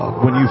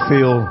when you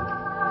feel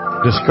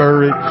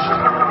discouraged,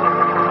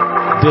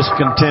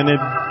 discontented,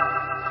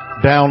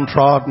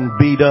 downtrodden,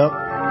 beat up.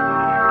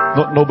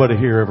 Nobody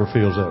here ever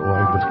feels that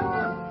way, but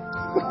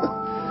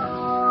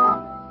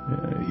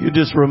you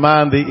just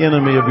remind the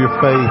enemy of your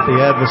faith,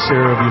 the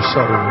adversary of your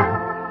soul.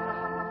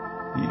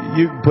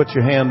 You can put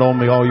your hand on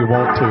me all you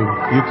want to.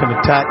 You can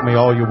attack me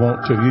all you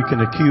want to. You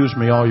can accuse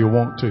me all you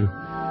want to.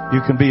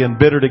 You can be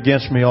embittered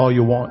against me all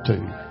you want to.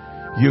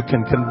 You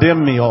can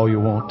condemn me all you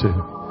want to.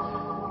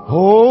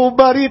 Oh,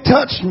 but He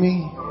touched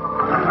me.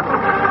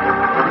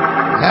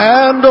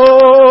 And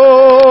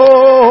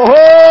oh,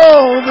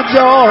 the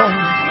joy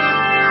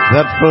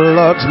that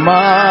floods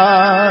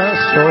my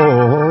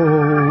soul.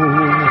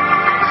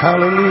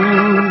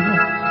 Hallelujah.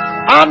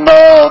 I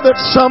know that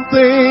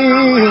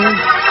something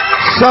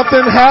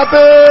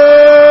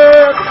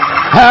happened.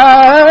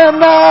 And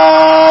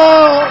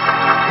now,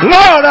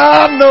 Lord,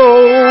 I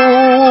know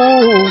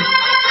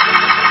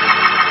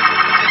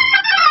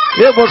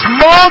it was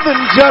more than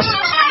just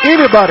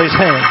anybody's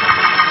hand.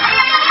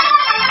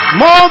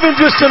 More than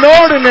just an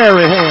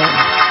ordinary hand.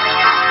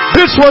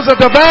 This was a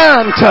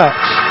divine touch.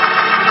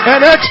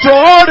 An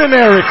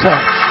extraordinary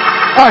touch.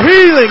 A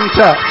healing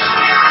touch.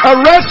 A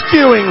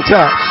rescuing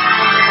touch.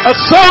 A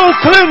soul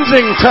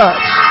cleansing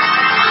touch.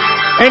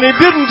 And He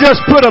didn't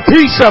just put a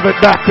piece of it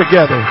back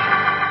together.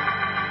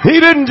 He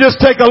didn't just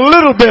take a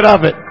little bit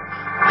of it.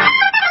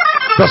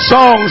 The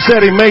song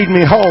said He made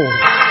me whole.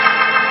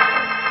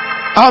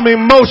 I'm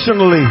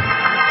emotionally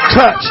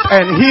touched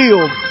and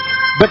healed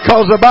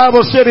because the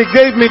Bible said He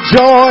gave me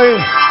joy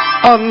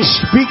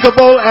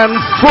unspeakable and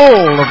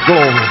full of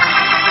glory.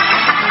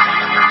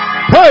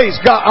 Praise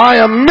God. I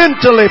am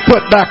mentally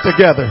put back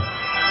together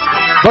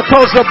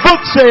because the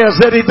book says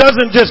that He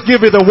doesn't just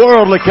give you the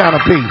worldly kind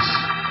of peace.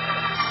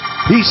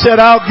 He said,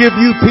 I'll give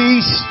you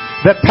peace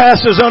that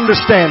passes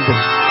understanding.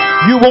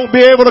 You won't be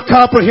able to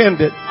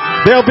comprehend it.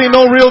 There'll be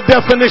no real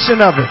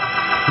definition of it.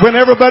 When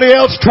everybody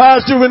else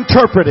tries to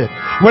interpret it,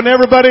 when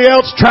everybody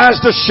else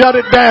tries to shut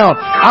it down,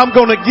 I'm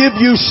going to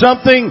give you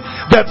something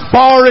that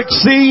far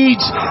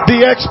exceeds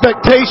the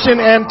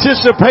expectation,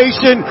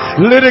 anticipation,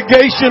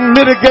 litigation,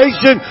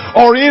 mitigation,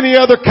 or any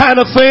other kind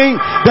of thing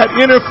that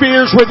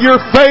interferes with your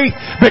faith,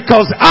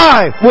 because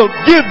I will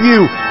give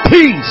you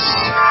peace.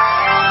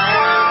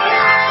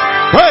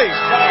 Praise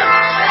God.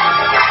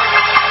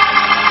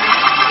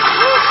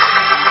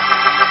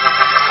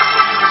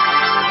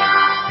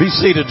 Be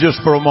seated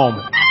just for a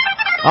moment.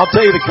 I'll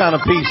tell you the kind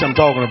of peace I'm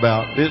talking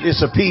about.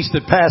 It's a peace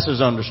that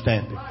passes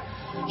understanding.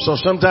 So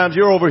sometimes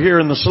you're over here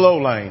in the slow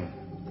lane.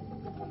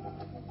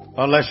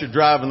 Unless you're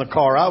driving the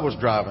car I was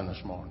driving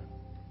this morning.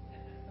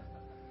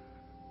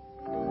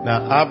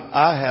 Now,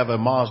 I have a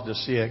Mazda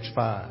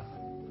CX-5.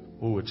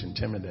 Ooh, it's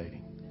intimidating.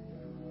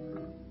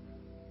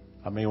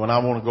 I mean, when I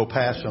want to go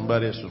past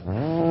somebody, it's just...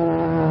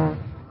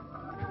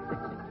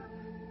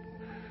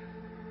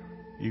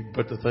 You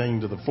put the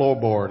thing to the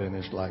floorboard and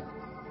it's like,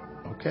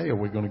 okay, are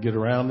we going to get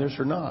around this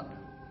or not?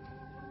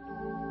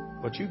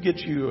 But you get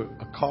you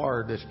a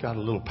car that's got a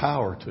little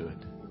power to it.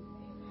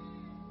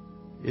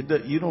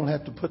 You don't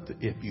have to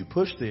if you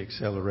push the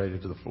accelerator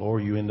to the floor,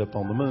 you end up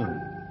on the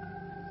moon.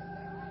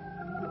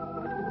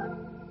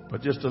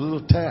 But just a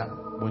little tap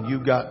when you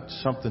got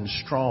something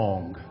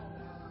strong.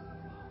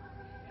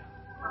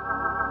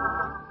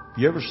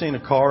 You ever seen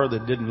a car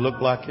that didn't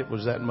look like it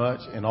was that much,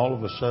 and all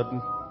of a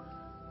sudden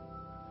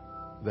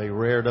they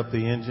reared up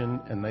the engine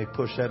and they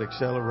pushed that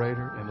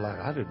accelerator, and like,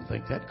 I didn't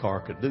think that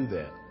car could do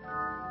that.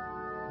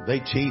 They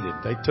cheated.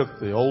 They took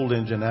the old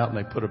engine out and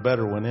they put a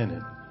better one in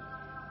it.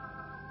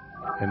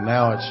 And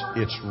now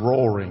it's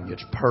roaring,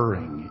 it's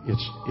purring,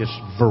 it's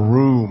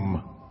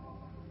vroom.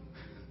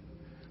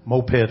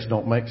 Mopeds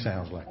don't make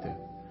sounds like that.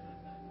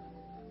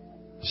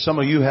 Some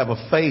of you have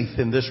a faith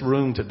in this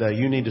room today.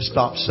 You need to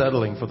stop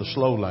settling for the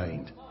slow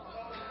lane.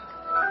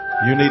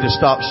 You need to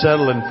stop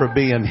settling for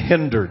being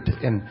hindered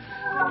and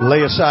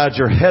lay aside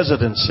your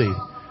hesitancy.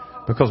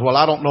 Because, well,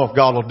 I don't know if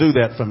God will do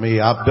that for me.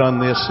 I've done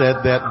this,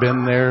 said that,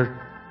 been there.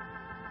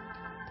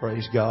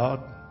 Praise God.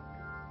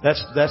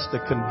 That's the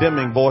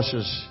condemning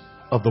voices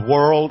of the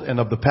world and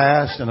of the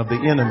past and of the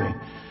enemy.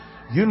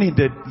 You need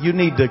to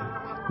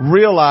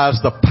realize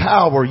the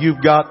power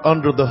you've got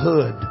under the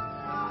hood.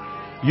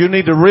 You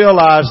need to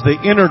realize the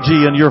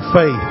energy in your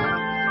faith.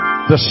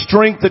 The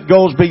strength that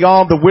goes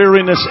beyond the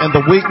weariness and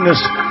the weakness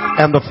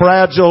and the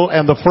fragile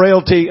and the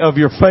frailty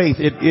of your faith.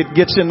 It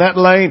gets in that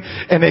lane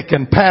and it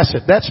can pass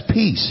it. That's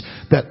peace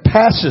that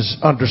passes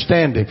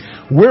understanding.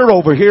 We're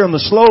over here in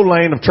the slow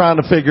lane of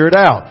trying to figure it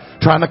out,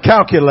 trying to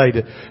calculate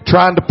it,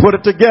 trying to put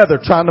it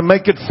together, trying to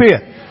make it fit,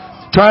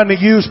 trying to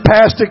use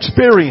past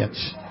experience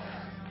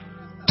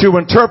to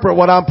interpret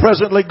what I'm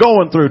presently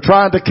going through,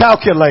 trying to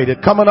calculate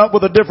it, coming up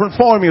with a different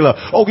formula.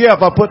 Oh yeah,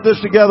 if I put this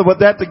together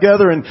with that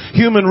together, and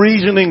human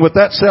reasoning with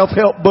that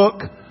self-help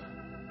book,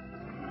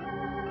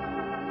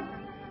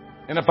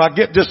 and if I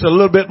get just a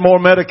little bit more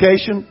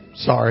medication,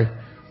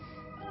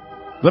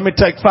 let me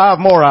take 5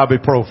 more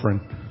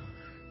ibuprofen.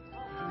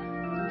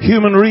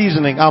 Human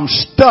reasoning. I'm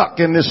stuck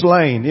in this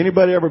lane.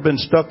 Anybody ever been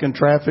stuck in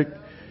traffic?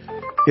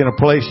 in a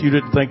place you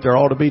didn't think there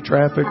ought to be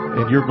traffic,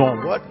 and you're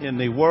going, what in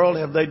the world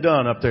have they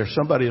done up there?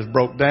 Somebody has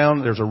broke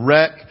down. There's a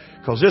wreck,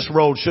 because this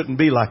road shouldn't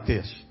be like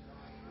this.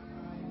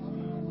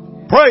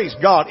 Praise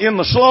God, in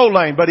the slow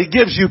lane, but He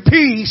gives you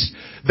peace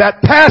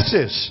that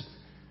passes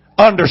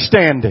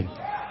understanding.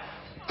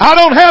 I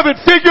don't have it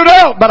figured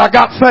out, but I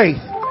got faith.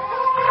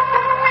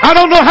 I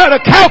don't know how to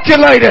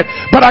calculate it,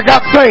 but I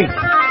got faith.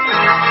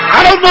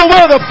 I don't know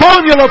where the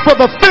formula for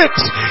the fix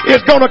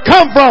is going to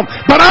come from,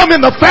 but I'm in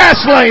the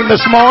fast lane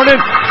this morning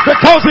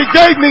because He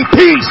gave me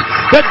peace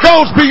that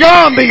goes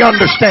beyond the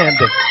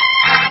understanding.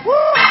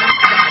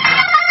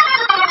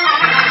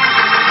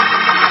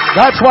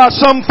 That's why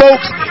some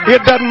folks,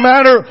 it doesn't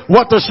matter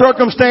what the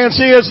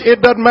circumstance is. It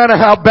doesn't matter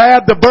how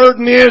bad the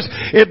burden is.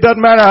 It doesn't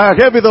matter how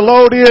heavy the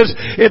load is.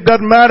 It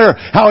doesn't matter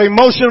how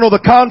emotional the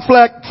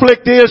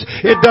conflict is.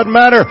 It doesn't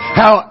matter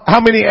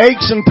how many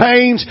aches and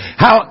pains,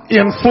 how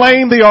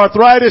inflamed the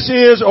arthritis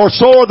is, or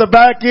sore the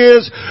back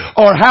is,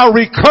 or how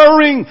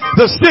recurring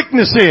the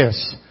sickness is.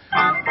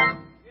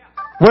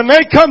 When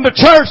they come to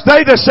church,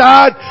 they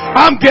decide,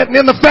 I'm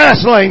getting in the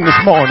fast lane this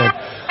morning.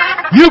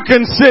 You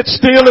can sit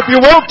still if you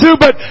want to,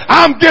 but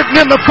I'm getting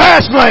in the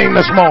fast lane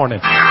this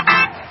morning.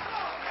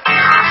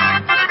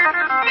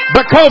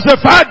 Because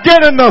if I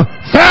get in the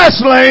fast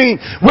lane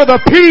with a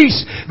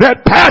peace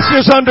that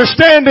passes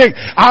understanding,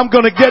 I'm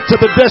going to get to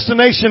the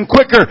destination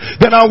quicker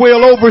than I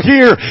will over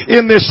here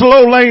in this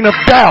slow lane of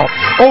doubt,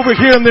 over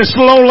here in this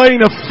slow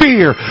lane of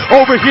fear,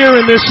 over here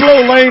in this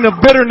slow lane of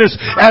bitterness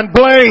and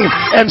blame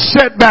and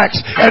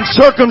setbacks and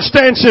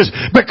circumstances,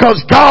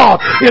 because God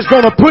is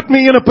going to put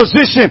me in a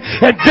position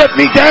and get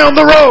me down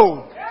the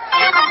road.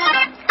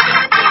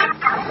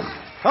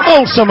 Come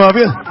on, some of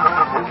you.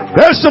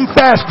 There's some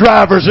fast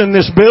drivers in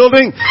this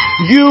building.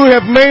 You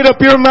have made up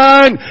your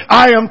mind,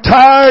 I am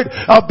tired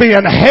of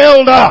being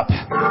held up,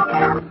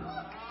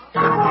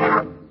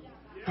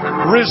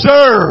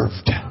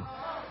 reserved,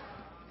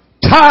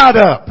 tied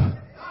up,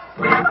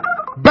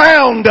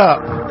 bound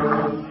up.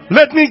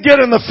 Let me get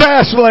in the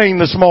fast lane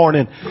this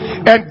morning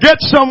and get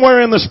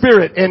somewhere in the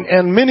Spirit.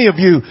 And many of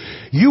you,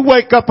 you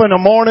wake up in the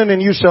morning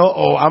and you say,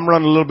 oh, I'm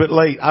running a little bit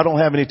late. I don't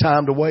have any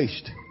time to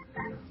waste.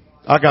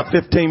 I got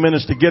 15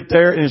 minutes to get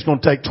there, and it's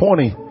going to take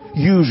 20,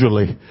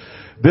 usually.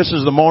 This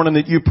is the morning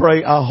that you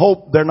pray, I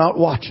hope they're not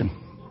watching.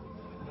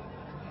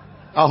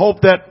 I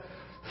hope that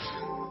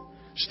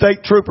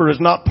state trooper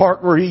is not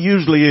parked where he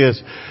usually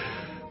is,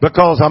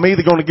 because I'm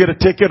either going to get a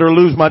ticket or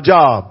lose my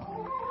job.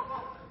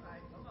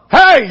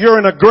 Hey, you're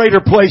in a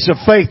greater place of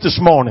faith this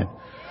morning.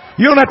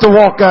 You don't have to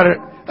walk out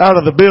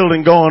of the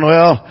building going,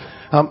 well,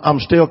 I'm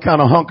still kind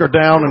of hunkered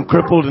down and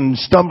crippled and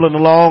stumbling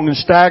along and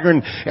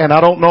staggering, and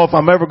I don't know if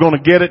I'm ever going to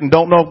get it, and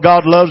don't know if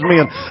God loves me,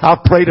 and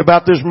I've prayed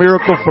about this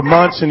miracle for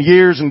months and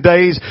years and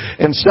days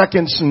and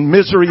seconds, and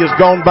misery has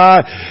gone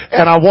by,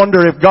 and I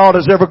wonder if God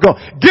is ever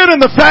going. Get in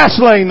the fast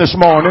lane this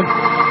morning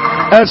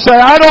and say,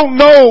 I don't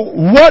know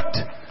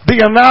what the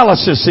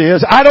analysis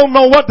is. I don't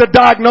know what the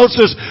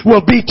diagnosis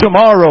will be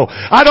tomorrow.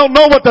 I don't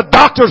know what the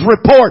doctor's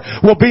report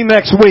will be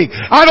next week.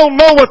 I don't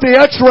know what the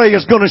x-ray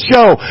is going to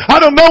show. I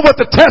don't know what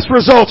the test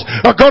results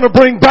are going to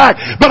bring back.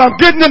 But I'm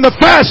getting in the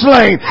fast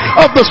lane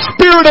of the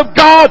Spirit of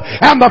God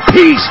and the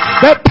peace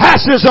that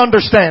passes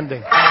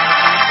understanding.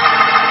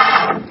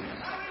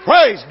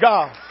 Praise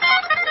God.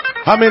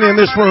 How many in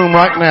this room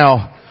right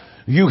now,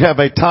 you have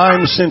a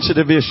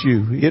time-sensitive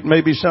issue? It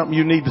may be something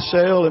you need to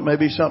sell. It may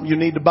be something you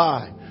need to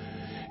buy.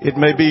 It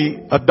may be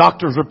a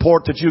doctor's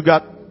report that you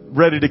got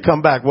ready to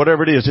come back.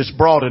 Whatever it is, it's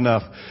broad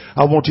enough.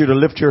 I want you to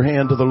lift your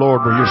hand to the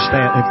Lord where you're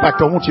standing. In fact,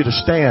 I want you to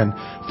stand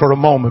for a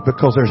moment,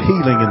 because there's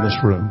healing in this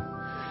room.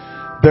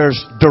 There's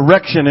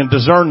direction and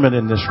discernment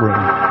in this room.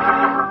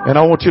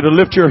 And I want you to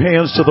lift your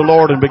hands to the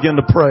Lord and begin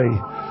to pray.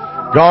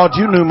 God,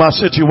 you knew my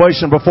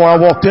situation before I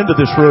walked into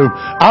this room.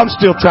 I'm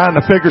still trying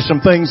to figure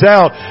some things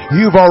out.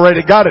 You've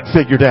already got it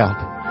figured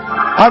out.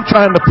 I'm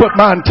trying to put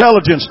my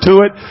intelligence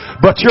to it,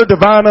 but your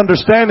divine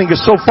understanding is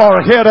so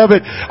far ahead of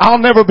it, I'll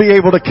never be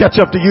able to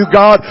catch up to you,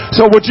 God.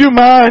 So would you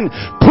mind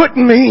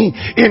putting me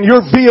in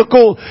your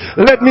vehicle?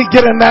 Let me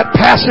get in that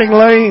passing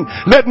lane.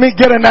 Let me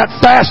get in that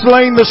fast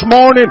lane this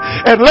morning,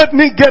 and let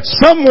me get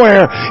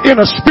somewhere in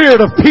a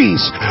spirit of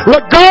peace,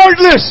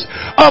 regardless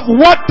of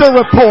what the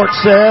report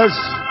says,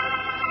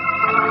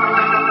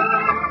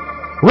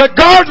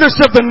 regardless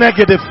of the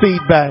negative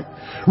feedback.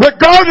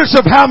 Regardless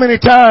of how many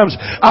times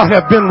I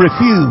have been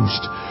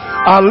refused,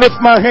 I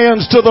lift my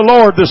hands to the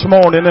Lord this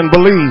morning and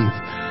believe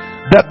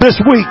that this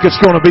week it's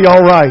going to be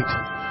all right.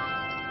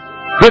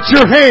 That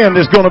your hand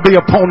is going to be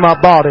upon my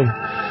body.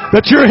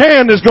 That your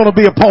hand is going to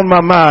be upon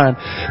my mind.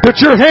 That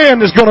your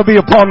hand is going to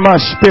be upon my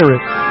spirit.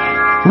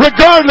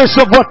 Regardless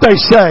of what they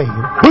say.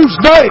 Who's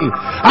they?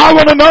 I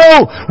want to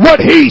know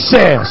what He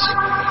says.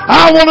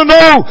 I want to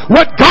know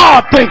what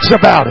God thinks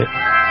about it.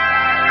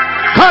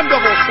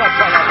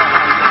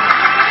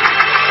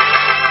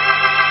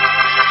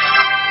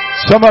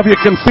 Some of you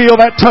can feel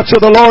that touch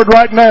of the Lord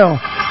right now.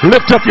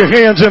 Lift up your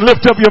hands and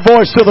lift up your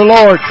voice to the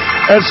Lord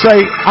and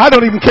say, I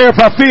don't even care if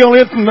I feel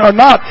it or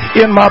not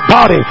in my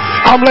body.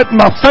 I'm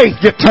letting my faith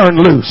get turned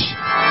loose.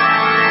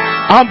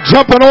 I'm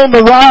jumping on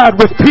the ride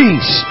with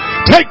peace.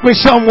 Take me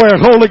somewhere,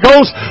 Holy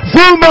Ghost.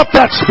 Boom up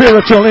that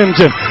spiritual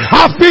engine.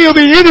 I feel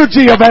the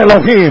energy of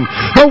Elohim,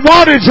 the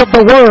wattage of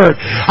the Word.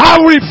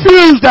 I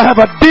refuse to have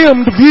a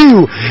dimmed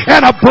view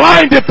and a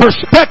blinded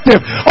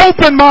perspective.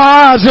 Open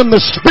my eyes in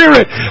the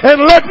Spirit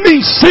and let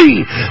me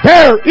see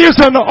there is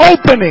an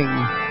opening.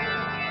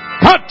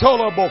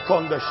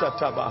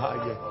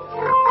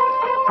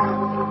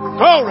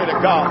 Glory to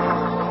God.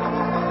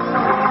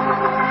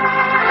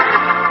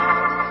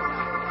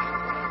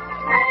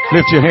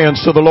 Lift your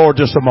hands to the Lord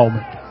just a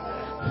moment.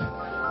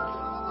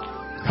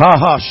 Ha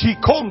ha,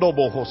 shikondo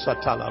boho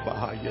satala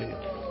bahaye.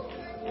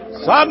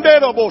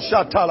 Sandero bo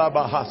shatala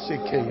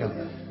bahasikeya.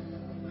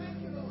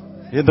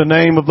 In the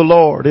name of the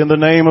Lord, in the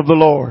name of the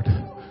Lord.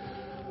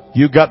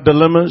 You got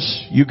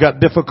dilemmas, you got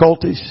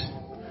difficulties.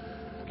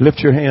 Lift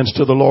your hands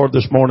to the Lord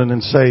this morning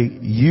and say,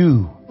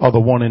 you are the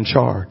one in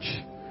charge.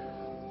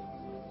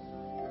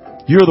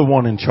 You're the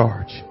one in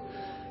charge.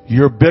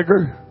 You're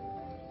bigger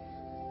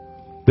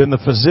than the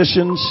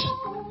physicians.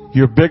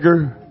 You're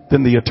bigger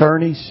than the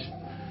attorneys.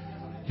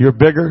 You're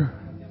bigger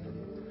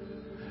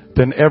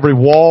than every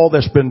wall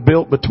that's been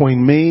built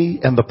between me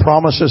and the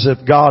promises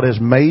that God has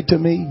made to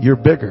me. You're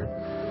bigger.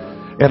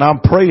 And I'm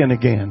praying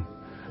again.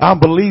 I'm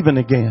believing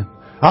again.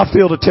 I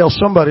feel to tell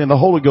somebody in the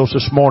Holy Ghost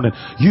this morning,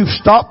 you've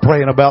stopped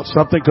praying about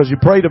something because you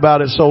prayed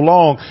about it so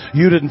long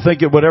you didn't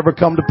think it would ever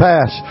come to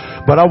pass.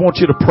 But I want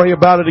you to pray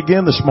about it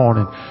again this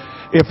morning.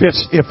 If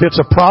it's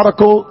a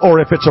prodigal,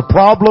 or if it's a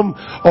problem,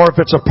 or if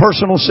it's a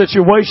personal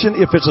situation,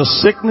 if it's a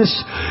sickness,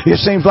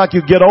 it seems like you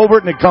get over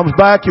it and it comes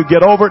back, you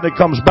get over it and it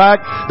comes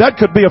back. That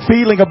could be a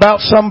feeling about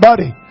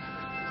somebody.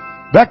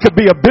 That could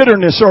be a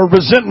bitterness or a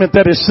resentment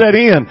that is set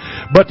in.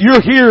 But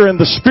you're here in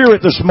the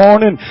Spirit this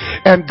morning,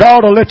 and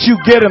God will let you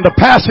get in the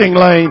passing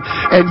lane,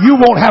 and you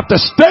won't have to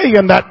stay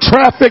in that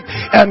traffic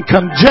and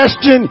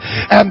congestion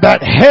and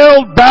that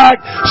held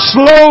back,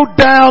 slowed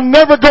down,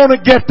 never going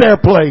to get there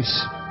place.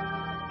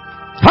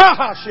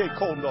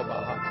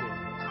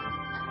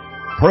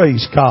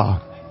 Praise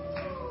God.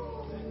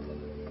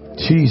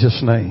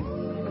 Jesus' name.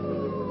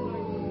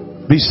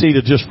 Be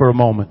seated just for a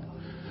moment.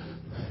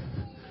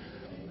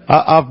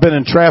 I've been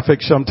in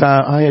traffic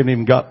sometime. I haven't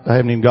even got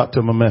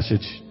to my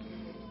message.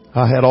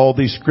 I had all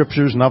these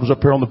scriptures, and I was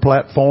up here on the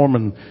platform,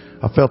 and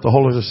I felt the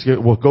Holy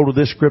Spirit. Well, go to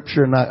this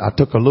scripture, and I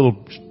took a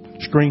little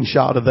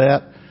screenshot of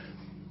that.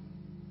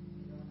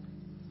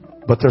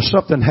 But there's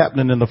something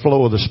happening in the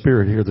flow of the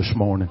Spirit here this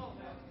morning.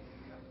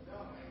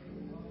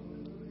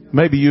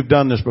 Maybe you've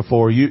done this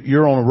before.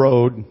 You're on a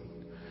road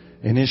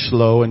and it's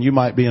slow, and you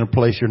might be in a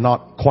place you're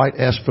not quite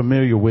as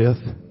familiar with.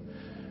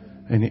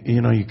 And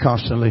you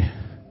constantly,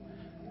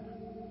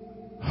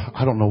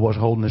 I don't know what's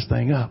holding this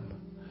thing up.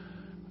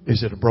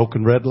 Is it a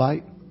broken red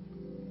light?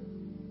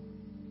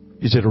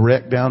 Is it a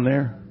wreck down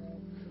there?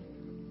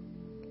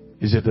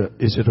 Is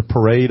it a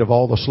parade of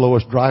all the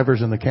slowest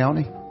drivers in the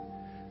county?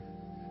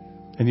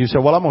 And you say,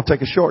 well, I'm going to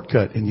take a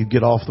shortcut. And you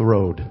get off the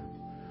road.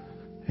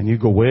 And you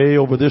go way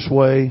over this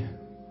way.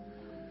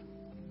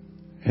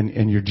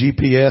 And your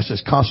GPS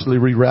is constantly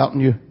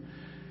rerouting you.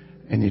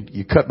 And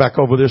you cut back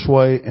over this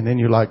way. And then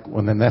you're like,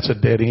 well, then that's a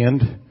dead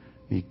end.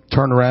 You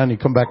turn around, you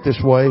come back this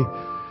way.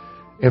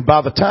 And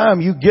by the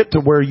time you get to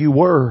where you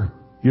were,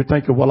 you're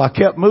thinking, well, I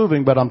kept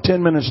moving, but I'm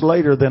 10 minutes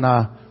later than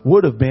I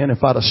would have been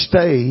if I'd have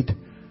stayed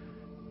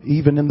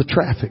even in the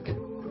traffic. I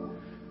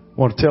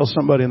want to tell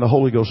somebody in the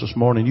Holy Ghost this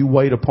morning, you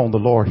wait upon the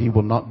Lord. He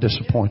will not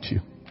disappoint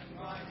you.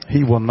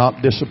 He will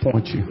not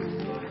disappoint you.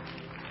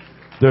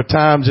 There are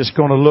times it's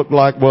going to look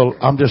like, well,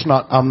 I'm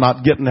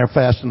not getting there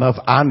fast enough.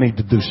 I need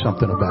to do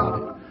something about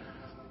it.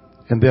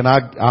 And then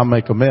I'll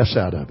make a mess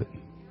out of it.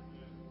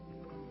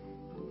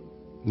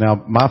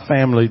 Now, my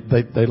family,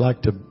 they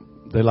like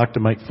to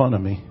make fun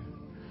of me.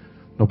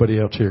 Nobody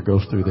else here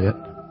goes through that.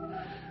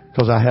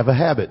 Because I have a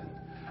habit.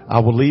 I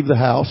will leave the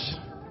house.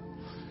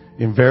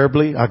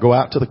 Invariably, I go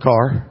out to the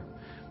car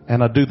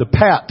and I do the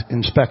PAT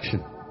inspection.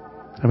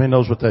 How many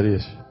knows what that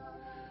is?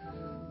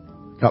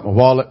 Got my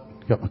wallet,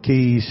 got my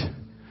keys,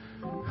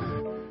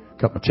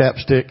 got my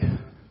chapstick.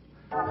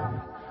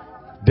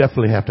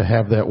 Definitely have to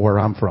have that where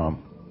I'm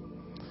from.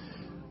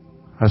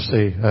 I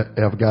see,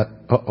 I've got,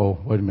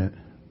 wait a minute.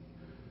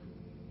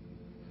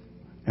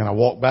 And I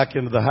walk back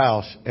into the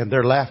house and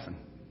they're laughing.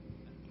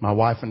 My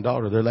wife and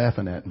daughter, they're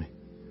laughing at me.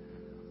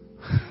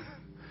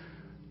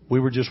 We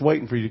were just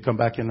waiting for you to come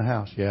back in the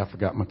house. Yeah, I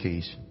forgot my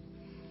keys.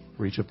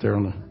 Reach up there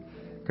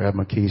grab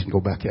my keys and go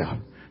back out.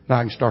 Now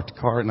I can start the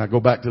car and I go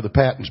back to the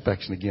PAT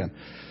inspection again.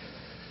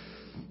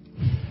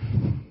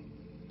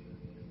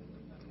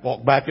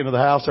 Walk back into the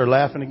house, they're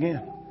laughing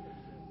again.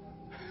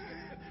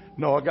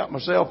 No, I got my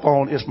cell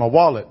phone. It's my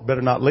wallet.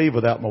 Better not leave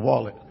without my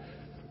wallet.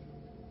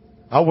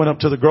 I went up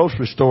to the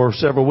grocery store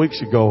several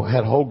weeks ago,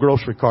 had a whole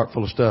grocery cart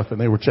full of stuff,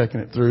 and they were checking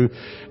it through,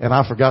 and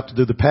I forgot to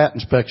do the PAT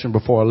inspection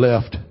before I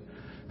left.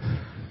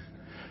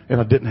 And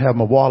I didn't have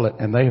my wallet,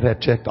 and they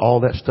had checked all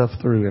that stuff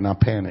through, and I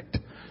panicked.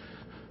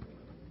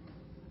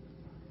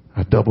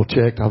 I double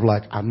checked. I was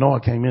like, I know I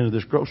came into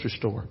this grocery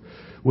store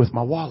with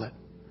my wallet.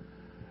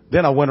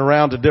 Then I went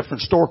around to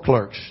different store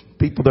clerks,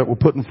 people that were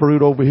putting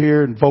fruit over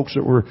here and folks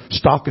that were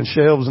stocking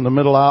shelves in the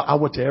middle aisle. I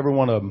went to every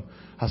one of them.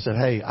 I said,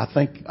 hey, I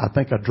think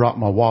I dropped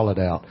my wallet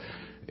out.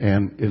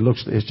 And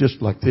it's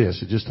just like this.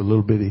 It's just a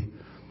little bitty.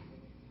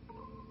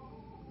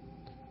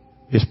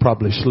 It's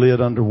probably slid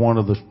under one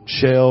of the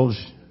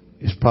shelves.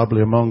 It's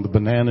probably among the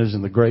bananas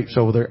and the grapes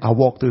over there. I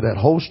walked through that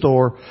whole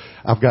store.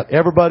 I've got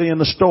everybody in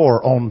the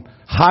store on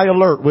high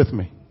alert with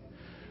me.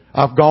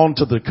 I've gone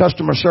to the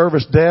customer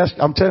service desk.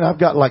 I'm telling you, I've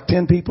got like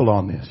 10 people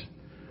on this.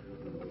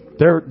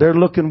 They're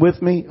looking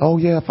with me. Oh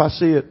yeah, if I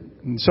see it.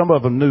 And some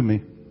of them knew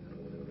me.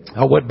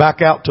 I went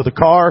back out to the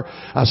car.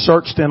 I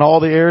searched in all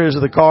the areas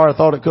of the car. I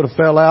thought it could have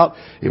fell out.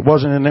 It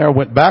wasn't in there. I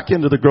went back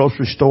into the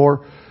grocery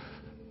store.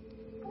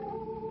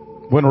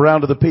 Went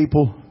around to the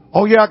people.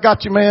 Oh yeah, I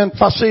got you, man.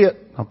 If I see it.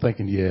 I'm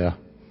thinking, yeah.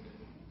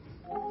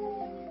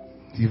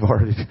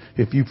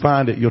 If you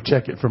find it, you'll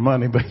check it for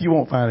money, but you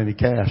won't find any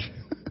cash.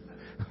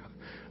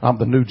 I'm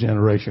the new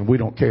generation. We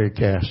don't carry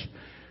cash.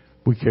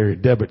 We carry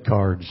debit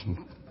cards and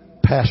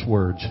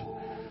passwords.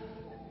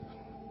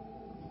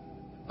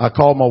 I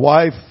called my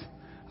wife.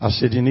 I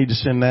said, you need to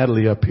send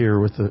Natalie up here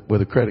with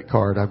a credit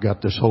card. I've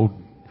got this whole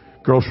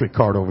grocery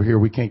cart over here.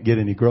 We can't get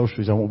any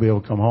groceries. I won't be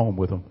able to come home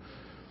with them.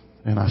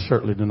 And I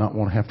certainly do not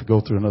want to have to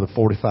go through another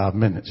 45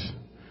 minutes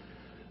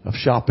of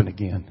shopping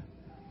again.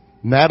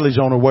 Natalie's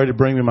on her way to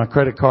bring me my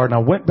credit card, and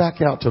I went back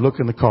out to look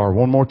in the car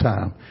one more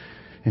time.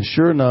 And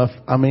sure enough,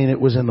 it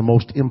was in the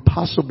most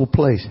impossible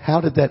place. How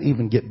did that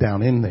even get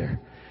down in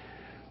there?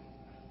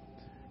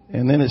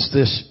 And then it's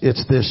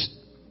this,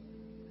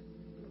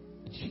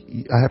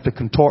 I have to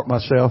contort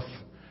myself,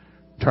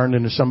 turned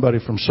into somebody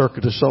from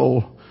Circuit of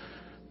Soul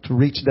to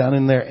reach down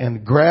in there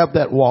and grab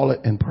that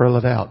wallet and pearl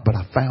it out. But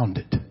I found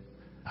it.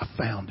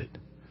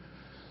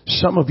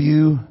 Some of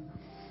you,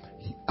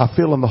 I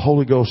feel in the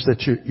Holy Ghost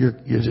that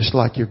you're just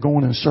like you're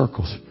going in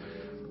circles,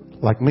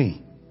 like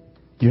me.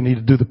 You need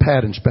to do the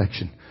pad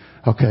inspection.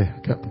 Okay,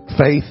 got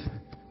faith,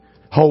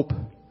 hope,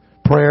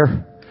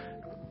 prayer,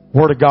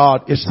 Word of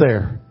God. It's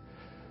there.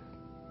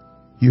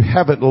 You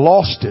haven't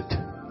lost it.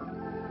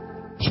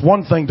 It's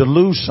one thing to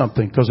lose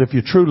something, because if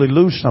you truly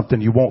lose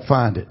something, you won't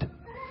find it.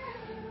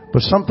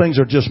 But some things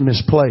are just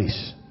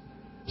misplaced.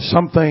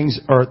 Some things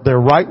they're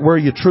right where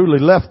you truly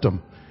left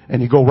them,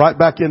 and you go right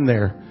back in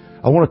there.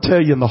 I want to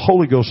tell you in the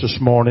Holy Ghost this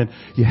morning,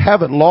 you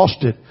haven't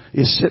lost it.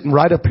 It's sitting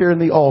right up here in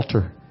the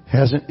altar.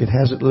 It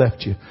hasn't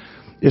left you.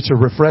 It's a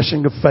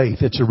refreshing of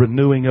faith. It's a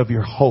renewing of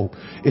your hope.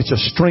 It's a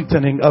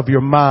strengthening of your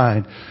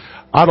mind.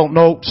 I don't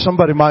know.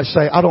 Somebody might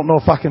say, I don't know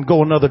if I can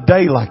go another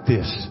day like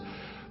this.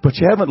 But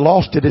you haven't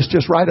lost it. It's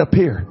just right up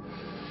here.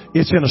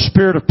 It's in a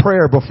spirit of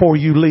prayer before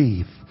you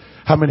leave.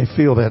 How many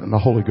feel that in the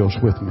Holy Ghost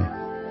with me?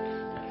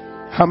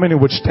 How many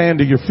would stand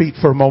to your feet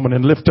for a moment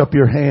and lift up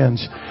your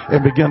hands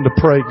and begin to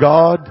pray?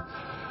 God,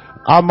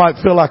 I might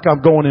feel like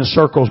I'm going in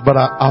circles, but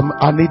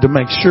I need to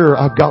make sure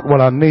I've got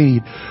what I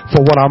need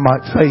for what I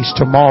might face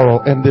tomorrow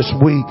and this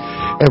week.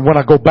 And when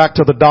I go back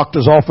to the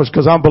doctor's office,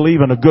 because I'm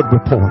believing a good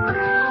report.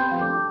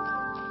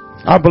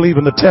 I'm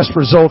believing the test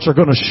results are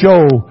going to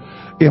show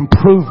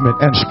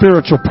improvement and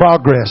spiritual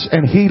progress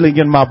and healing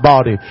in my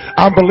body.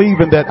 I'm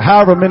believing that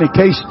however many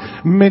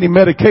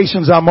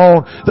medications I'm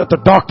on, that the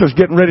doctor's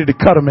getting ready to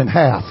cut them in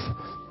half.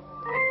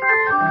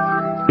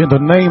 In the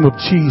name of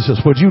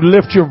Jesus, would you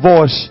lift your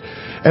voice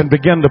and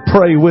begin to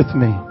pray with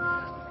me?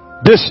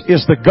 This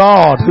is the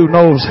God who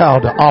knows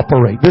how to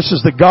operate. This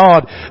is the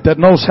God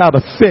that knows how to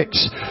fix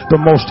the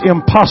most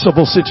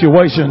impossible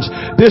situations.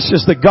 This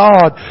is the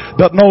God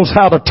that knows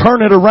how to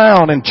turn it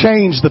around and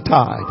change the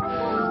tide.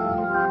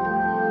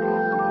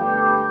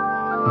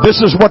 This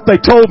is what they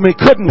told me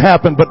couldn't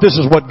happen, but this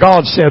is what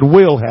God said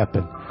will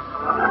happen.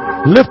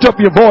 Lift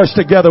up your voice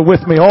together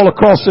with me all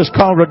across this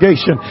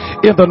congregation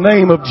in the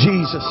name of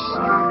Jesus.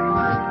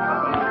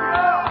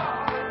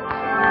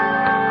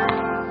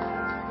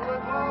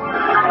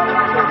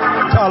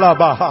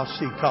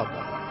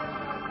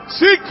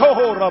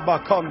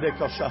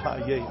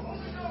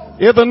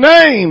 In the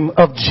name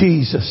of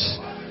Jesus.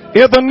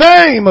 In the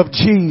name of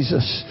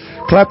Jesus.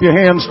 Clap your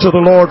hands to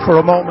the Lord for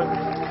a moment.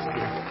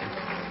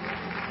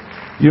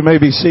 You may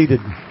be seated.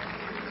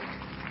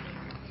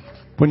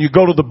 When you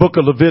go to the book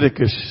of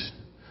Leviticus,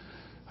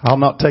 I'll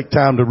not take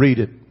time to read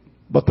it,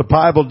 but the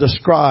Bible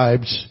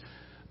describes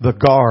the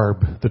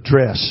garb, the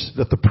dress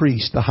that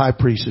the high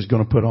priest is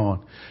going to put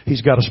on.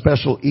 He's got a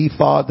special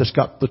ephod that's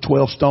got the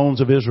 12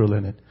 stones of Israel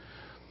in it.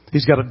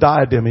 He's got a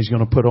diadem he's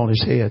going to put on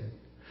his head.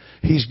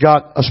 He's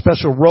got a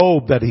special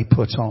robe that he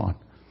puts on.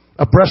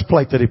 A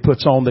breastplate that he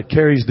puts on that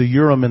carries the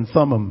Urim and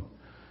Thummim.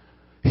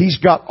 He's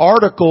got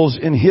articles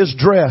in his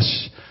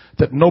dress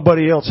that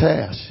nobody else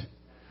has.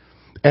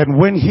 And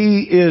when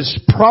he is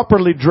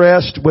properly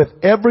dressed with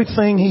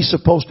everything he's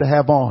supposed to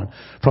have on,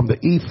 from the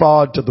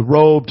ephod to the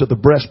robe to the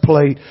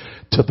breastplate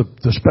to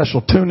the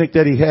special tunic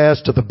that he has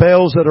to the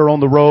bells that are on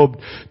the robe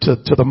to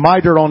the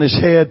mitre on his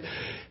head,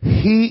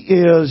 he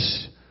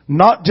is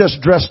not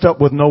just dressed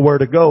up with nowhere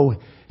to go.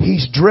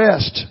 He's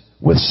dressed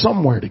with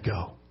somewhere to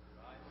go.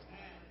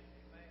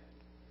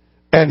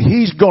 And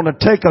he's going to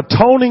take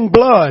atoning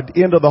blood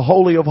into the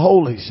Holy of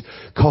Holies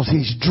because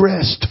he's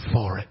dressed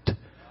for it.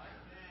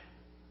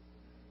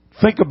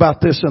 Think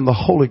about this in the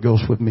Holy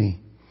Ghost with me.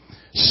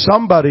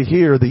 Somebody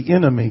here, the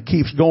enemy,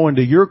 keeps going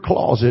to your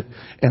closet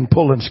and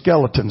pulling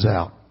skeletons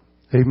out.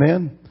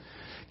 Amen?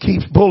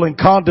 Keeps pulling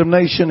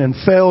condemnation and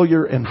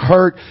failure and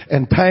hurt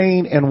and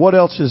pain and what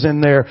else is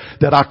in there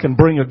that I can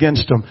bring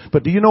against them.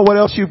 But do you know what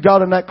else you've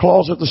got in that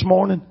closet this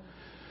morning?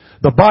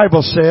 The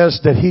Bible says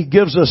that he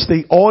gives us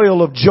the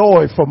oil of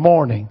joy for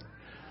mourning.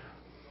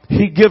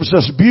 He gives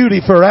us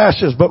beauty for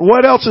ashes. But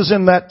what else is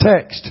in that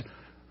text?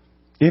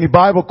 Any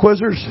Bible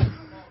quizzers?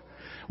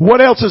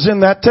 What else is in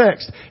that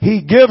text?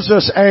 He gives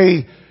us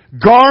a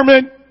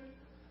garment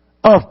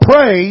of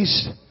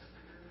praise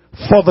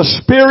for the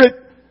spirit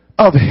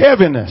of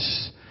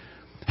heaviness.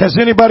 Has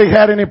anybody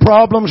had any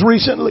problems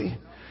recently?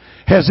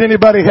 Has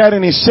anybody had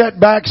any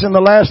setbacks in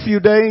the last few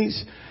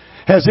days?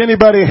 Has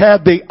anybody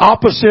had the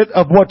opposite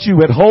of what you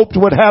had hoped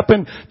would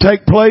happen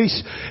take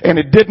place and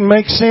it didn't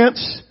make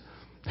sense?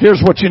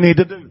 Here's what you need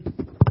to do.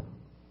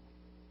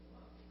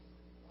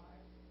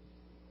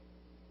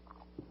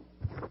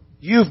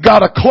 You've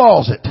got a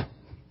closet.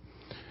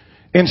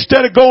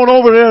 Instead of going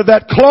over there to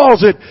that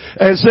closet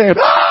and saying,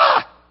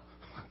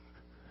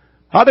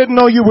 I didn't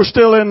know you were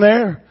still in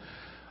there.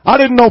 I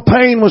didn't know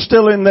pain was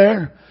still in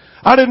there.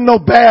 I didn't know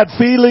bad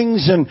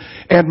feelings and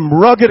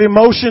rugged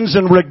emotions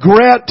and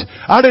regret.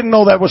 I didn't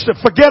know that was...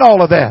 Forget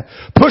all of that.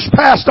 Push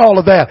past all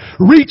of that.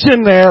 Reach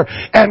in there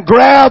and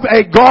grab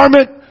a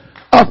garment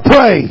of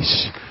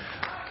praise.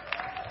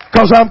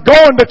 Because I'm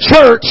going to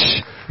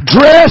church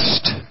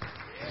dressed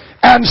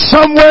and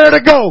somewhere to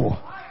go.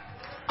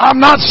 I'm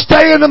not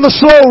staying in the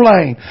slow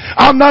lane.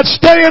 I'm not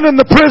staying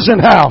in the prison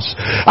house.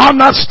 I'm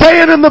not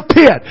staying in the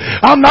pit.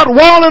 I'm not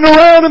walling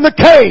around in the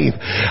cave.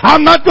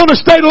 I'm not going to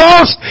stay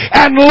lost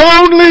and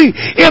lonely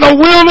in a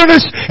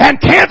wilderness and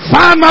can't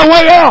find my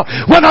way out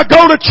when I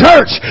go to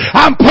church.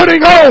 I'm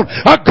putting on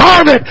a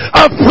garment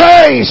of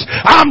praise.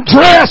 I'm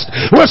dressed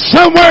with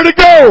somewhere to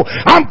go.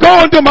 I'm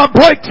going to my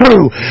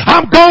breakthrough.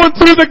 I'm going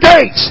through the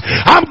gates.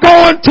 I'm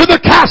going to the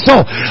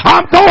castle.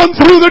 I'm going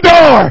through the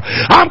door.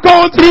 I'm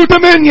going through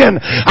dominion.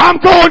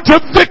 I'm going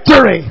to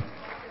victory.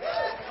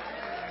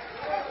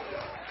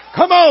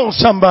 Come on,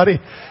 somebody.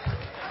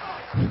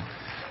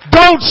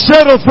 Don't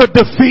settle for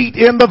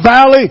defeat in the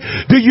valley.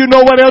 Do you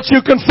know what else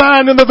you can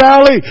find in the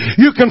valley?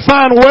 You can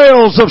find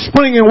wells of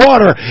springing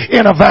water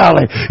in a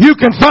valley. You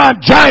can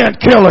find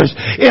giant killers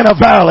in a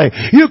valley.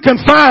 You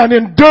can find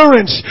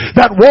endurance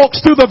that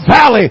walks through the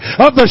valley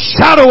of the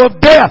shadow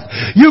of death.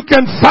 You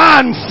can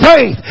find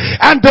faith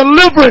and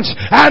deliverance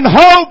and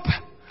hope.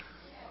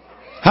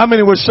 How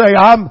many would say,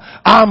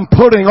 I'm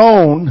putting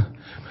on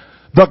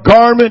the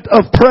garment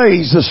of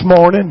praise this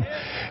morning?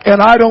 And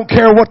I don't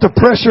care what the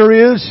pressure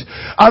is.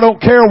 I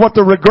don't care what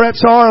the regrets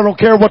are. I don't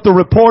care what the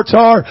reports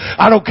are.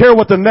 I don't care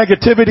what the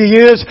negativity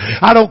is.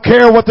 I don't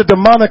care what the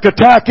demonic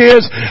attack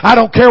is. I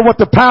don't care what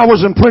the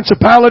powers and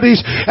principalities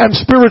and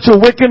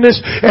spiritual wickedness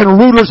and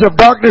rulers of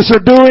darkness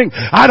are doing.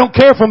 I don't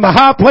care from the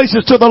high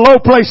places to the low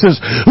places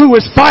who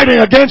is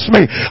fighting against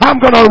me. I'm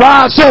going to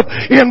rise up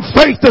in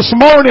faith this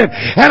morning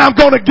and I'm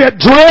going to get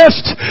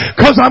dressed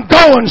because I'm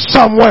going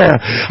somewhere.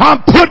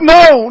 I'm putting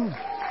on.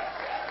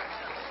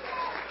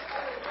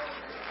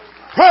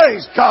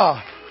 Praise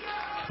God.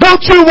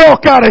 Don't you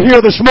walk out of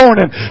here this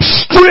morning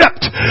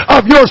stripped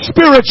of your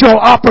spiritual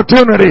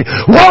opportunity,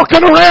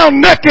 walking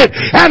around naked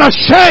and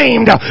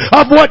ashamed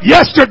of what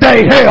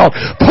yesterday held.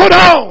 Put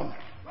on.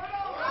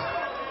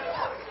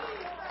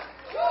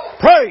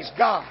 Praise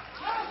God.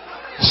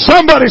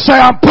 Somebody say,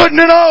 I'm putting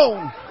it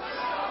on.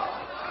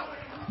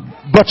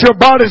 But your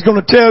body's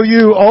going to tell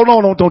you, oh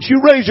no, don't you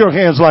raise your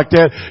hands like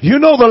that. You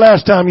know the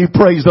last time you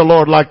praised the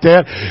Lord like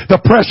that, the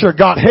pressure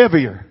got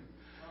heavier.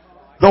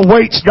 The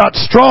weights got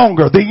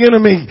stronger. The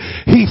enemy,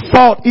 he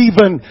fought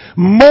even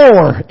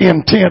more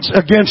intense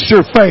against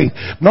your faith.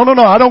 No,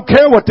 I don't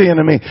care what the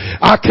enemy.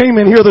 I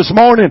came in here this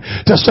morning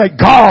to say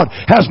God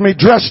has me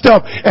dressed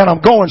up and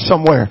I'm going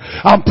somewhere.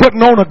 I'm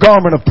putting on a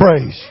garment of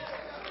praise.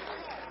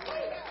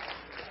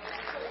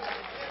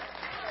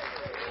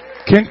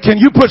 Can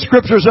you put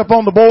scriptures up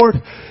on the board?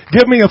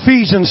 Give me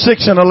Ephesians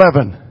 6 and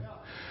 11.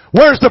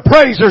 Where's the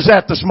praisers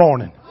at this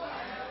morning?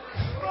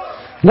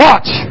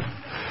 Watch.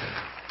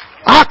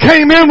 I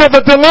came in with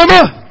a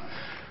dilemma,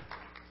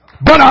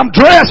 but I'm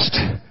dressed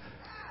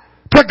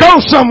to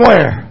go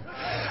somewhere.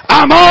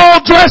 I'm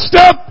all dressed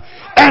up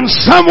and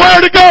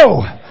somewhere to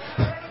go.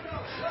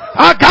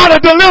 I got a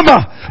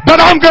dilemma, but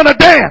I'm going to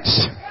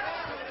dance.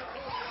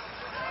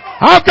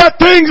 I've got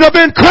things I've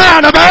been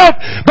crying about,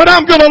 but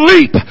I'm going to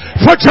leap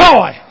for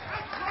joy.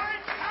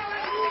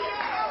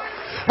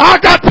 I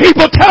got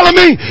people telling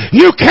me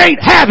you can't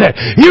have it.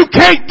 You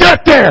can't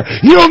get there.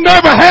 You'll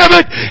never have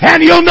it and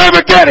you'll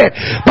never get it.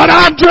 But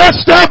I'm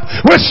dressed up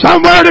with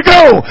somewhere to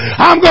go.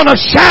 I'm going to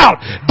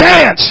shout,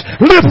 dance,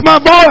 lift my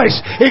voice,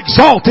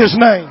 exalt His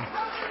name.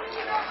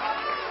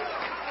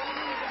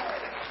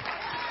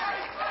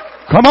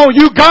 Come on,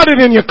 you got it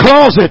in your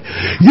closet.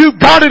 You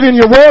got it in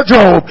your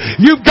wardrobe.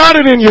 You've got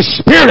it in your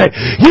spirit.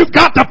 You've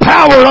got the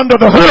power under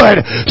the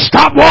hood.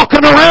 Stop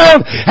walking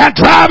around and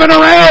driving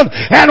around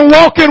and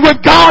walking with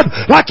God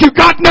like you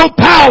got no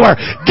power.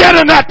 Get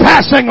in that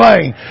passing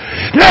lane.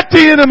 Let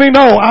the enemy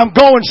know I'm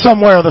going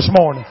somewhere this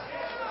morning.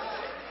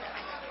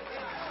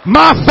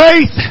 My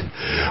faith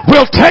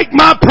will take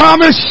my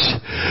promise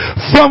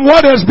from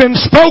what has been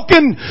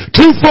spoken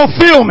to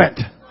fulfillment.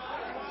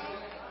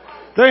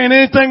 There ain't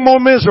anything more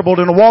miserable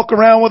than to walk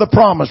around with a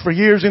promise for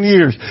years and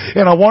years.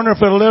 And I wonder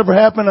if it'll ever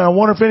happen. And I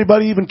wonder if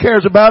anybody even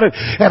cares about it.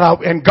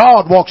 And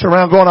God walks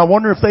around going, I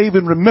wonder if they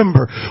even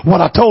remember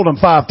what I told them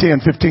 5,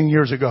 10, 15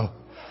 years ago.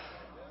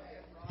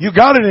 You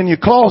got it in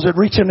your closet.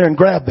 Reach in there and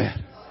grab that.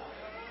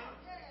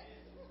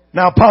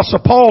 Now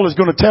Apostle Paul is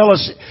going to tell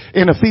us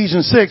in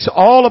Ephesians 6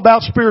 all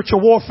about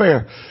spiritual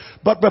warfare.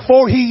 But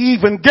before he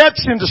even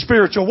gets into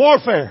spiritual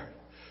warfare,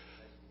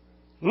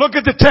 look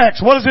at the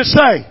text. What does it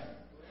say?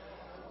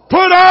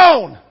 Put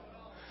on.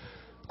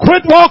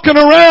 Quit walking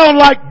around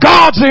like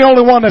God's the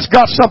only one that's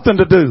got something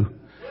to do.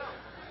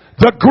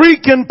 The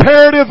Greek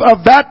imperative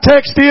of that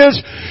text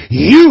is,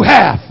 you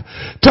have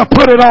to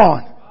put it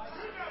on.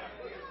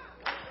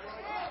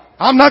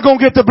 I'm not going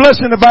to get the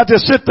blessing if I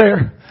just sit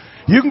there.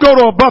 You can go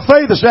to a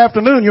buffet this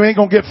afternoon. You ain't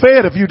going to get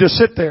fed if you just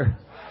sit there.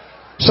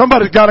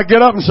 Somebody's got to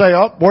get up and say,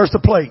 oh, where's the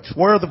plates?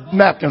 Where are the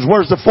napkins?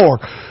 Where's the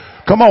fork?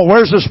 Come on,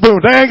 where's the spoon?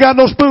 They ain't got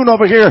no spoon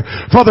over here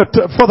for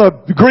the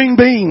green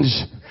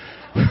beans.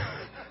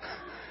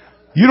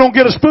 You don't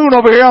get a spoon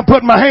over here, I'm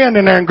putting my hand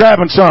in there and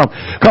grabbing some.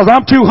 Because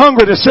I'm too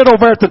hungry to sit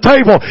over at the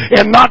table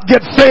and not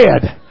get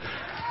fed.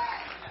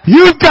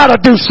 You've got to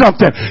do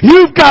something.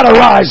 You've got to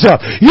rise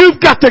up. You've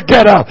got to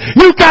get up.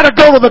 You've got to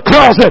go to the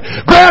closet.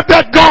 Grab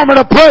that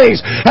garment of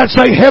praise and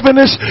say,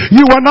 Heaviness,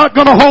 you are not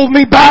going to hold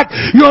me back.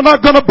 You're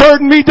not going to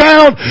burden me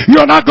down.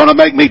 You're not going to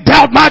make me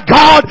doubt my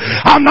God.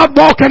 I'm not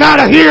walking out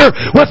of here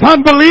with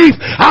unbelief.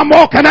 I'm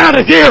walking out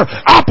of here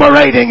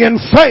operating in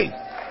faith.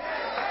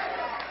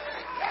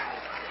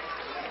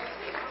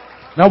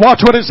 Now watch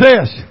what it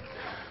says.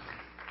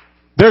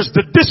 There's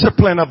the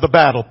discipline of the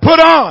battle. Put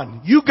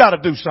on. You got to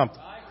do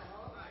something.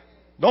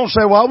 Don't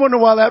say, well, I wonder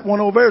why that one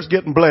over there is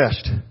getting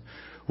blessed.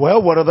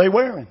 Well, what are they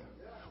wearing?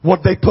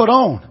 What they put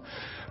on?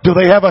 Do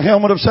they have a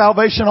helmet of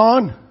salvation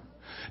on?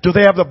 Do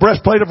they have the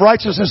breastplate of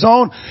righteousness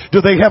on?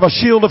 Do they have a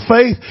shield of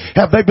faith?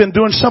 Have they been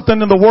doing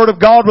something in the Word of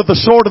God with the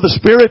sword of the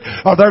Spirit?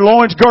 Are their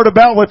loins girded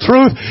about with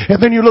truth?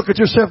 And then you look at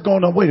yourself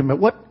going, oh, wait a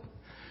minute. What?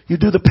 You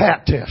do the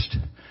PAT test.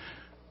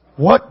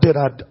 What did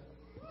I do?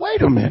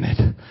 Wait a minute.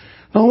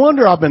 No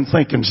wonder I've been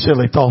thinking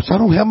silly thoughts. I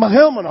don't have my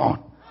helmet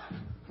on.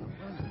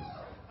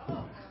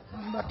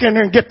 Back in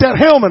there and get that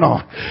helmet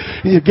on.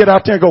 You get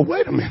out there and go,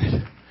 wait a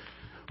minute.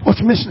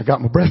 What's missing? I got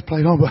my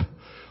breastplate on, but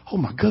oh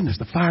my goodness,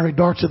 the fiery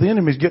darts of the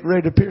enemy is getting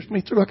ready to pierce me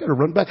through. I got to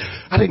run back.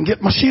 I didn't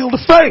get my shield of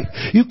faith.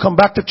 You come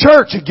back to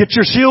church and get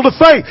your shield of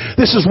faith.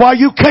 This is why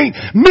you can't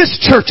miss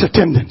church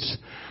attendance.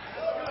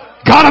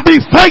 Gotta be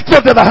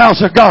faithful to the house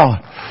of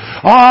God.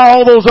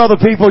 All those other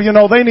people, you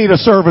know, they need a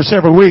service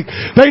every week.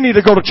 They need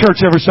to go to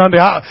church every Sunday.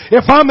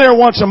 If I'm there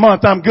once a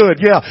month, I'm good.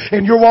 Yeah.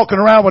 And you're walking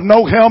around with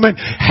no helmet,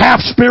 half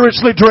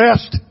spiritually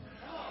dressed,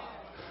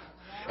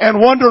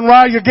 and wondering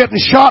why you're getting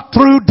shot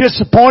through,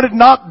 disappointed,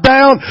 knocked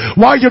down,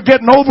 why you're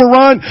getting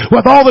overrun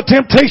with all the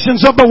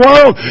temptations of the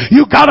world.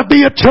 You gotta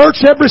be at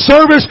church every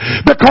service,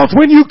 because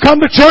when you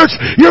come to church,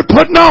 you're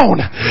putting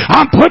on.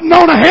 I'm putting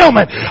on a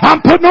helmet.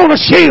 I'm putting on a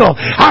shield.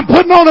 I'm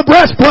putting on a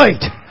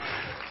breastplate.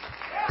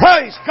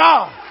 Praise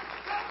God.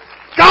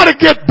 Gotta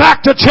get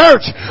back to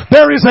church.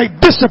 There is a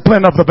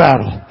discipline of the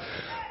battle.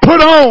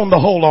 Put on the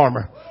whole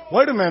armor.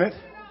 Wait a minute.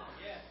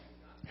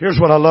 Here's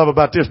what I love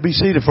about this. Be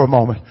seated for a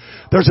moment.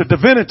 There's a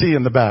divinity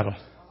in the battle.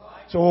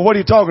 So what are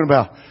you talking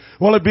about?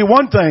 Well, it'd be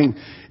one thing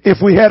if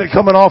we had it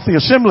coming off the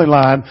assembly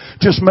line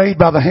just made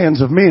by the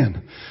hands of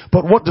men.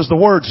 But what does the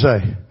word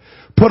say?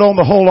 Put on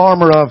the whole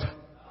armor of,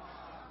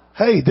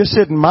 hey, this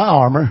isn't my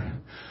armor.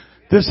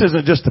 This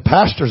isn't just the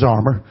pastor's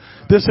armor.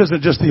 This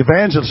isn't just the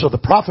evangelist or the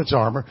prophet's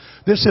armor.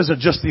 This isn't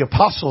just the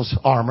apostle's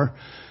armor.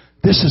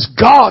 This is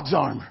God's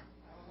armor.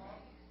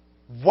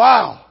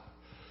 Wow.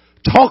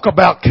 Talk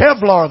about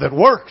Kevlar that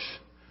works.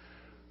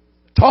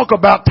 Talk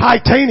about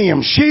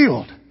titanium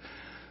shield.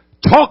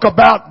 Talk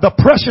about the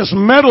precious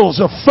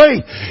metals of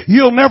faith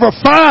you'll never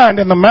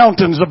find in the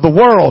mountains of the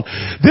world.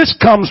 This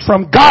comes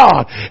from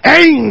God.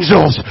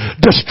 Angels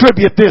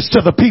distribute this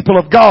to the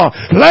people of God.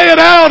 Lay it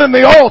out in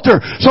the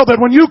altar so that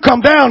when you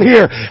come down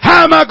here,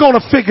 how am I going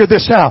to figure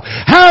this out?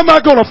 How am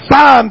I going to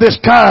find this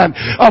kind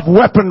of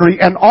weaponry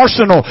and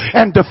arsenal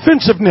and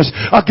defensiveness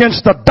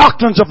against the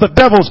doctrines of the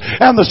devils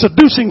and the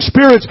seducing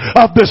spirits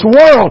of this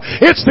world?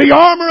 It's the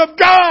armor of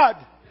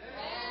God.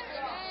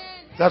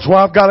 That's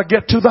why I've got to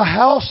get to the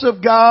house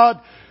of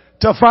God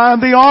to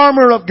find the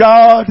armor of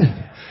God.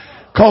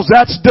 Because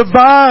that's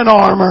divine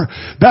armor.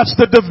 That's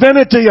the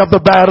divinity of the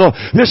battle.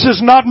 This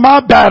is not my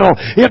battle.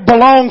 It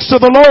belongs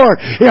to the Lord.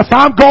 If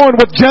I'm going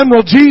with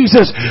General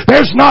Jesus,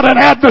 there's not an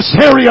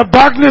adversary of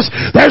darkness.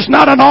 There's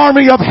not an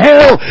army of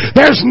hell.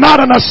 There's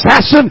not an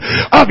assassin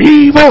of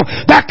evil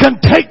that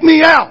can take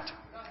me out.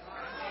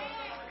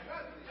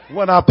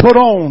 When I put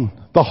on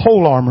the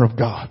whole armor of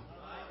God.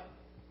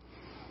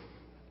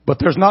 But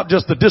there's not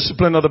just the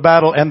discipline of the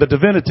battle and the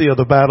divinity of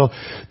the battle.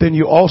 Then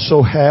you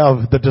also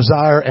have the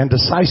desire and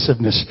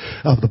decisiveness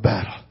of the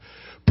battle.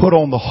 Put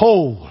on the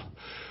whole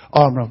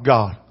armor of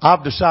God.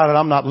 I've decided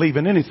I'm not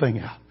leaving anything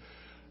out.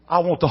 I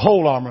want the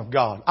whole armor of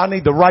God. I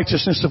need the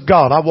righteousness of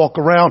God. I walk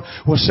around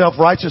with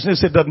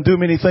self-righteousness. It doesn't do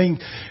me anything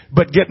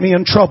but get me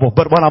in trouble.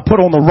 But when I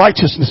put on the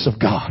righteousness of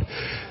God,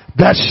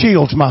 that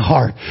shields my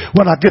heart.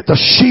 When I get the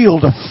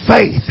shield of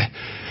faith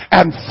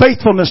and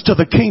faithfulness to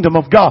the kingdom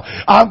of God,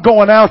 I'm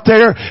going out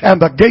there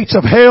and the gates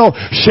of hell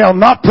shall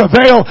not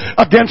prevail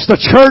against the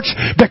church,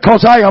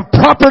 because I am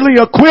properly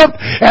equipped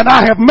and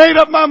I have made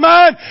up my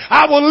mind.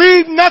 I will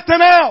leave nothing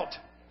out.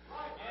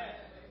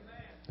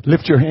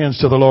 Lift your hands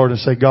to the Lord and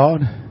say,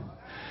 God,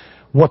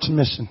 what's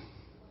missing?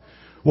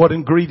 What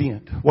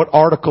ingredient? What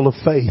article of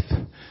faith?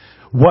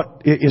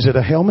 What is it?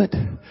 A helmet?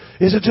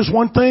 Is it just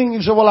one thing?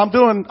 You say, well, I'm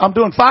doing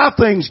 5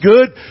 things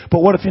good,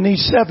 but what if you need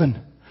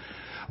 7?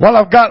 Well,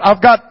 I've got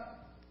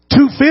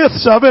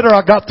 2/5 of it, or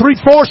I got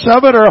 3/4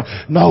 of it, or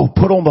no,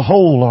 put on the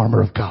whole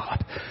armor of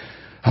God.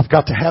 I've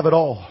got to have it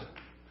all.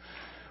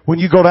 When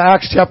you go to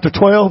Acts chapter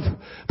 12,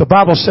 the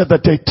Bible said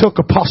that they took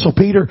Apostle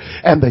Peter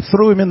and they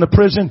threw him in the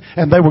prison,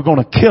 and they were going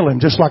to kill him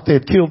just like they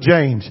had killed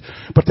James.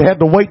 But they had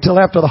to wait till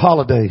after the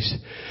holidays.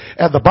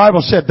 And the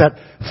Bible said that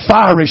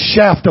fiery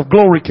shaft of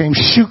glory came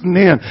shooting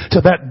in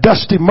to that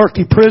dusty,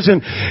 murky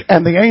prison,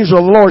 and the angel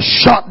of the Lord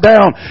shot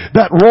down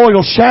that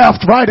royal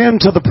shaft right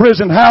into the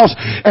prison house,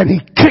 and he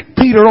kicked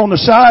Peter on the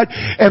side.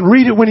 And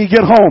read it when you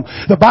get home.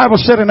 The Bible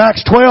said in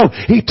Acts 12,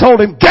 he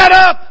told him, get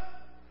up!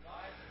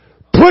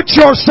 Put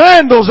your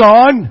sandals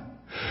on.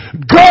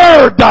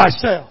 Gird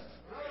thyself.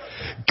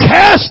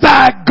 Cast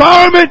thy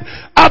garment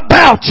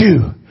about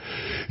you.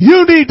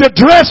 You need to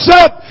dress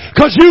up,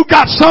 because you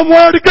got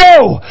somewhere to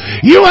go.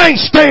 You ain't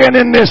staying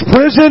in this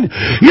prison.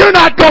 You're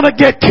not going to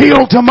get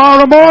killed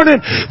tomorrow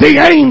morning. The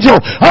angel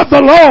of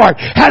the Lord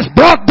has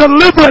brought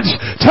deliverance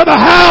to the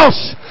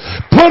house.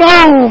 Put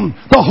on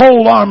the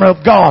whole armor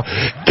of God.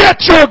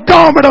 Get your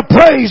garment of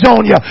praise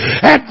on you.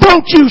 And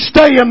don't you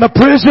stay in the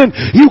prison.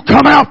 You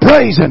come out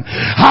praising.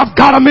 I've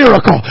got a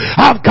miracle.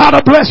 I've got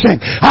a blessing.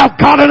 I've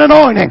got an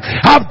anointing.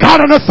 I've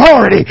got an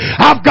authority.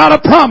 I've got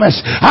a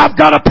promise. I've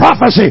got a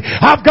prophecy.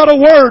 I've got a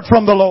word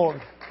from the Lord.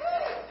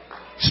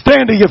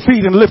 Stand to your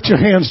feet and lift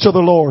your hands to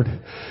the Lord.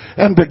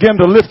 And begin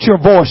to lift your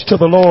voice to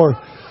the Lord.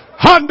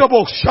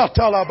 Handable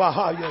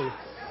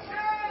Shatalabahaye.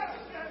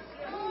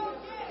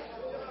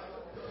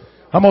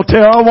 I'm going to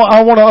tell you,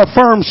 I want to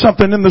affirm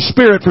something in the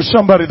Spirit for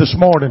somebody this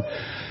morning.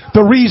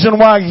 The reason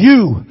why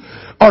you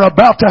are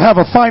about to have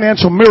a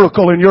financial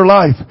miracle in your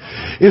life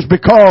is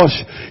because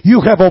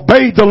you have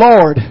obeyed the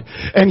Lord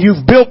and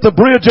you've built the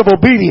bridge of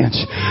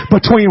obedience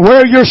between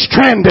where you're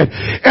stranded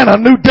and a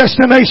new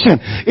destination.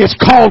 It's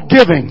called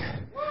giving.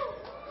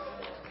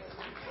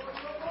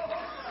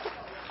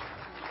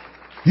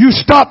 You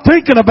stop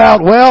thinking about,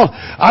 well,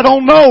 I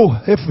don't know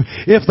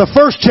if the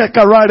first check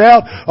I write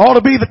out ought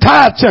to be the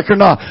tithe check or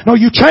not. No,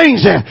 you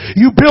change that.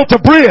 You built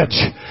a bridge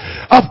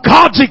of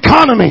God's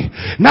economy.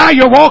 Now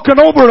you're walking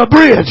over a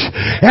bridge.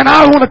 And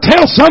I want to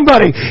tell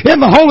somebody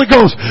in the Holy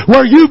Ghost,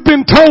 where you've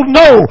been told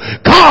no,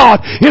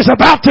 God is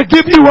about to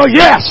give you a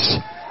yes.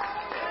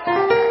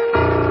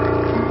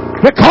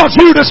 Because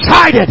you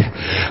decided,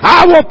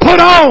 I will put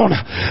on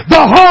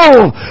the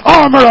whole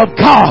armor of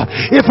God.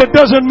 If it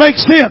doesn't make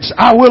sense,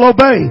 I will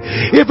obey.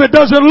 If it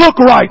doesn't look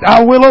right,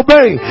 I will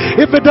obey.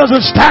 If it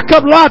doesn't stack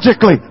up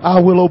logically, I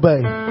will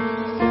obey.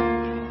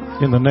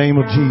 In the name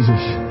of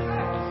Jesus.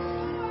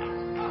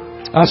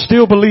 I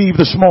still believe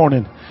this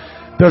morning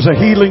there's a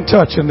healing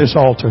touch in this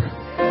altar.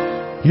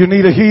 You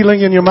need a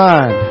healing in your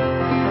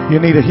mind. You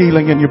need a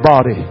healing in your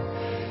body.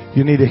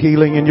 You need a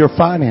healing in your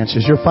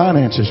finances. Your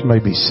finances may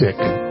be sick.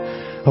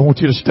 I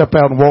want you to step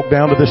out and walk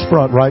down to this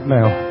front right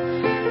now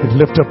and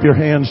lift up your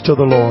hands to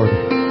the Lord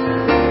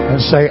and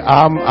say,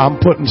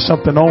 I'm putting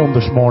something on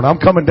this morning. I'm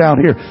coming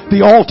down here. The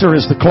altar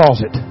is the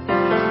closet.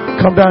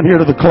 Come down here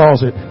to the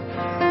closet.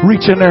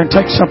 Reach in there and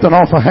take something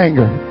off a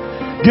hanger.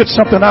 Get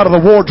something out of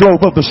the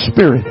wardrobe of the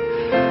Spirit.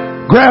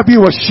 Grab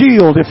you a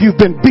shield if you've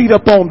been beat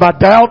up on by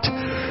doubt.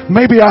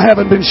 Maybe I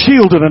haven't been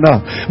shielded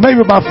enough.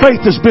 Maybe my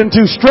faith has been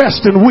too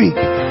stressed and weak.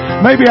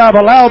 Maybe I've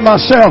allowed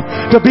myself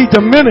to be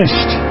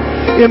diminished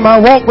in my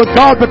walk with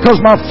God because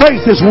my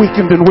faith is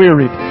weakened and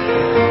wearied.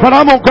 But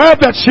I'm going to grab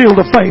that shield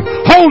of faith.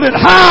 Hold it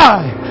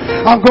high.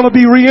 I'm going to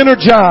be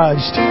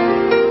re-energized.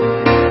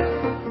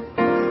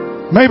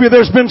 Maybe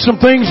there's been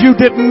some things you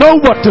didn't know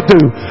what to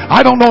do.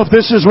 I don't know if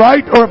this is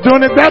right or if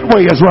doing it that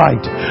way is right.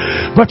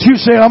 But you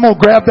say, I'm going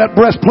to grab that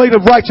breastplate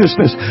of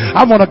righteousness.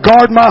 I'm going to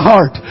guard my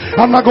heart.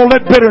 I'm not going to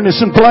let bitterness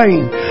and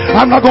blame.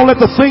 I'm not going to let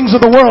the things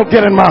of the world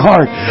get in my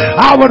heart.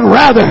 I would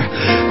rather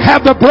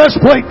have the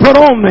breastplate put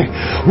on me.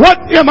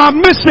 What am I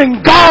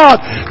missing,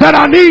 God, that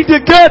I need to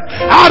get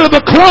out of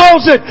the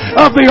closet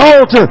of the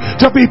altar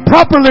to be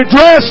properly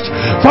dressed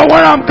for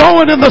where I'm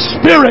going in the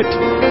Spirit?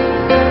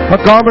 A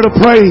garment of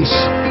praise,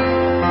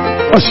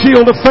 a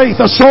shield of faith,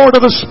 a sword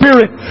of the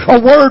Spirit, a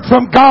word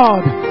from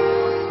God.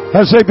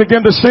 As they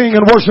begin to sing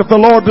and worship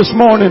the Lord this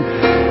morning,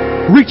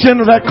 reach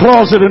into that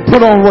closet and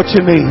put on what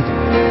you need.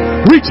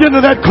 Reach into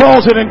that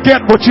closet and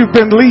get what you've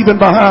been leaving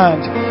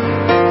behind.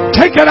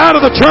 Take it out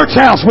of the church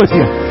house with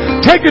you.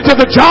 Take it to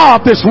the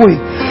job this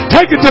week.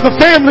 Take it to the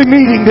family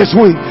meeting this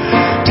week.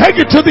 Take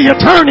it to the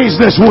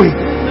attorneys this week.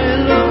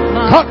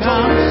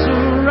 I'm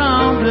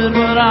surrounded,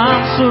 but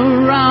I'm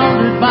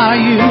surrounded by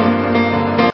you.